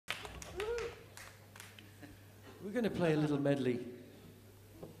We're going to play a little medley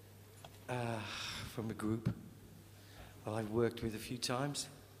from a group that I've worked with a few times.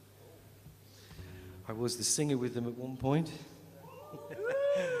 I was the singer with them at one point.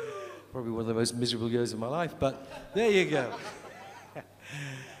 Probably one of the most miserable years of my life, but there you go.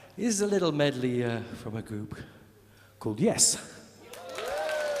 Here's a little medley from a group called Yes.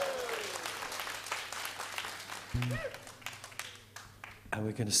 And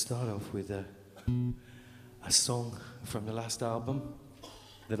we're going to start off with a song from the last album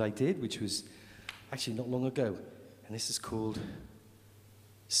that I did, which was actually not long ago. And this is called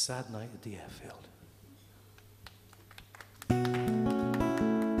Sad Night at the Airfield.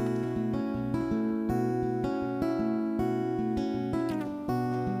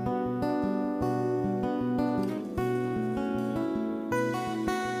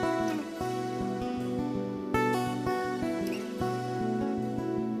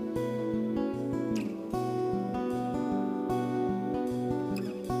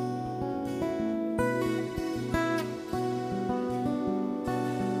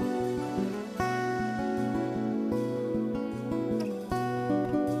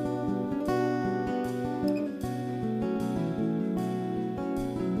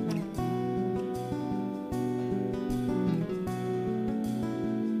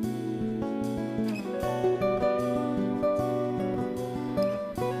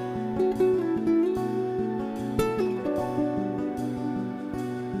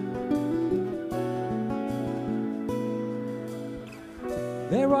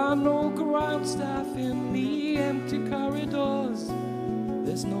 There are no ground staff in the empty corridors.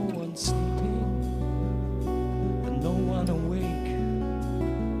 There's no one sleeping and no one awake.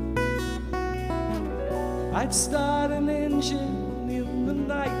 I'd start an engine in the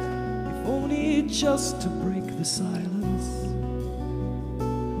night, if only just to break the silence.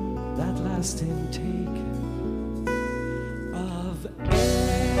 That last intake of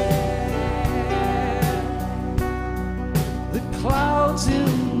air, the clouds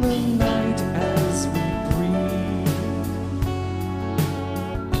in the night as we breathe.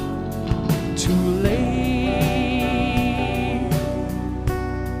 Too late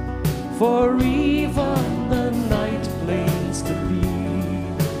for even the night planes to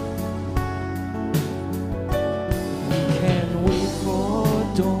leave. We can wait for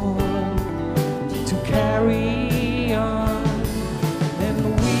dawn to carry on, and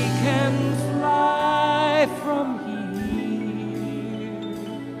we can fly from here.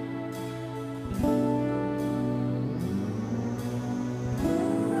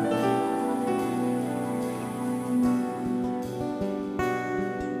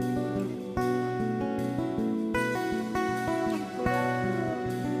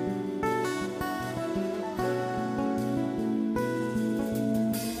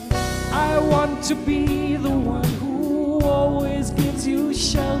 I want to be the one who always gives you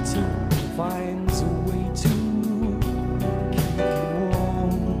shelter, finds a way to keep you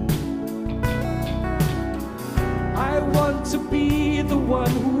warm. I want to be the one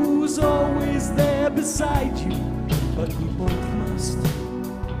who's always there beside you, but we both must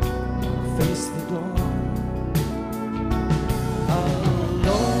face the dawn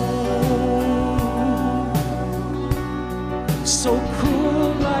alone. So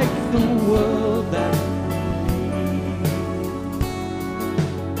cool, like the world that we leave.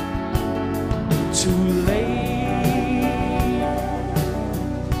 Too late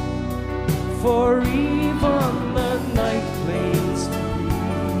for even the night planes to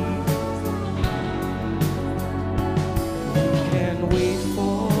leave. We can wait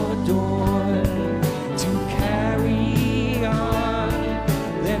for dawn to carry on,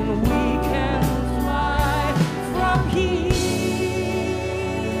 then we can fly from here.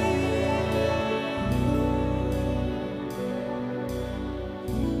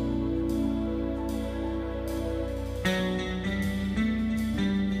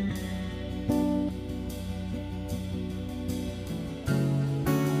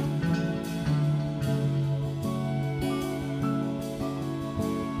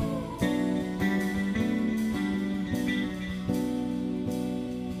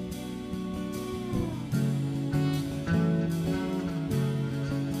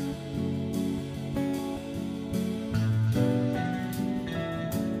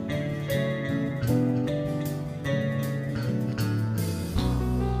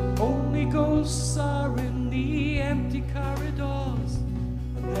 Only ghosts are in the empty corridors,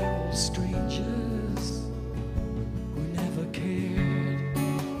 and they're all strangers who never cared.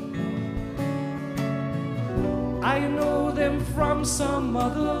 I know them from some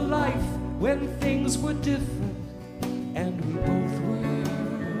other life when things were different, and we both were in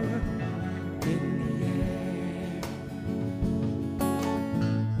the air.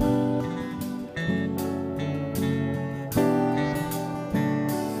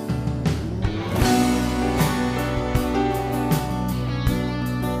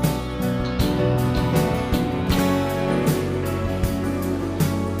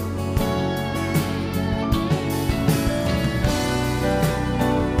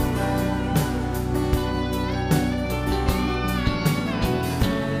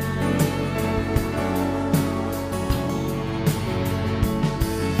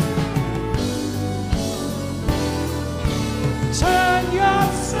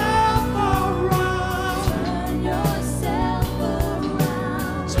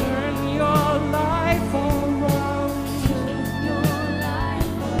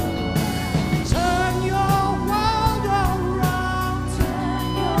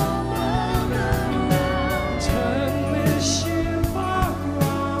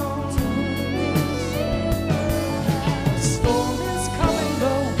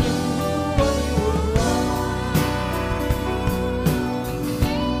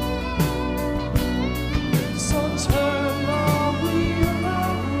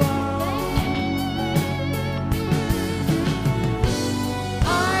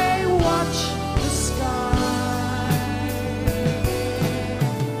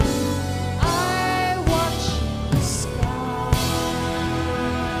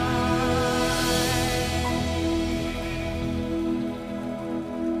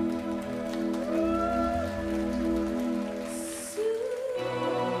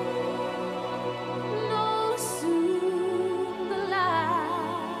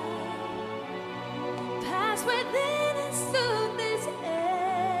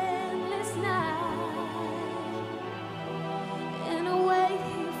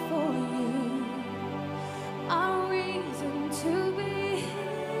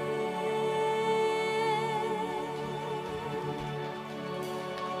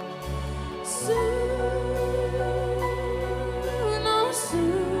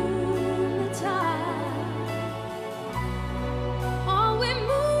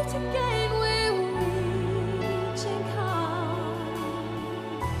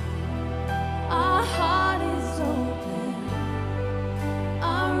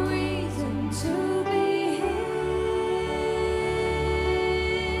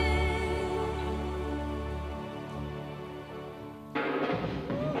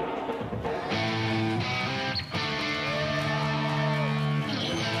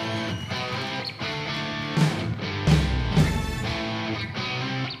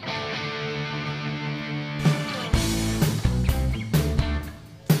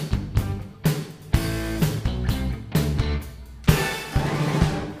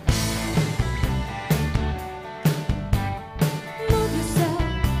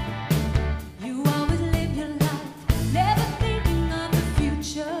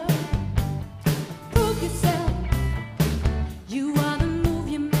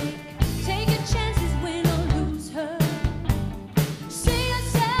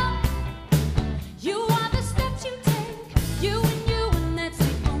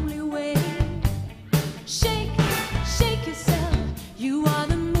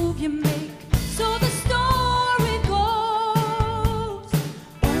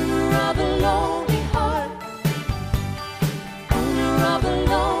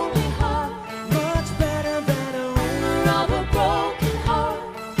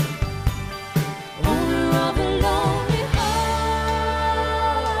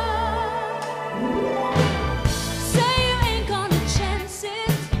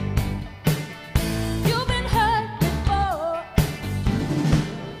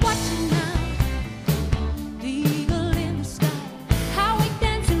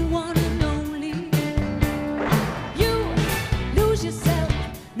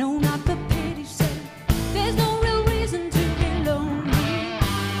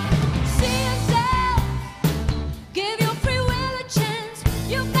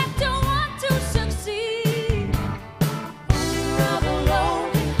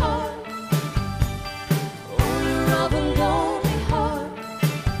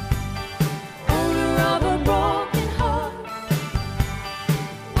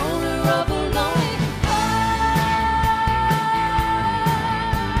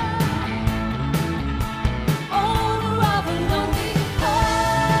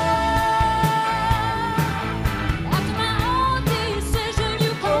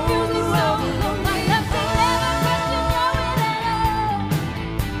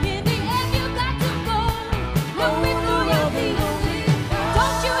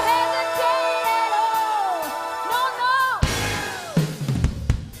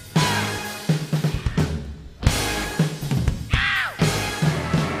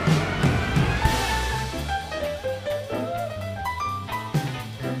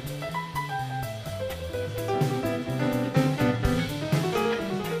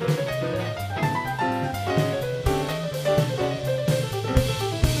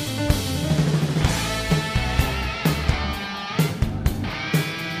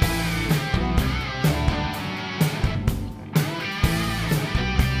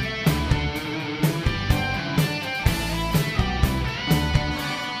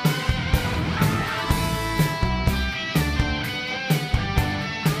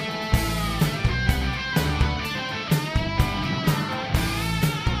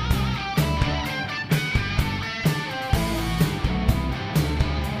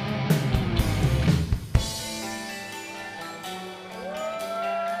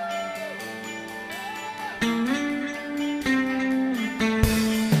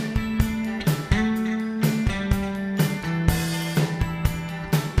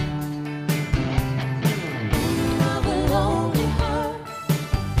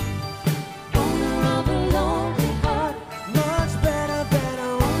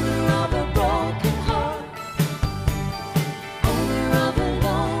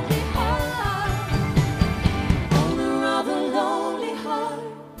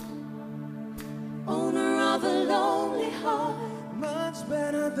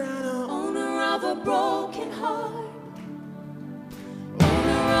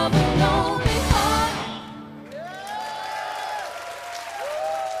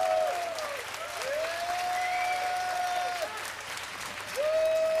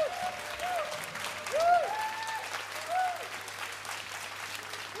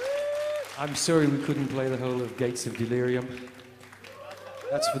 I'm sorry we couldn't play the whole of Gates of Delirium.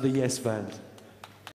 That's for the Yes Band.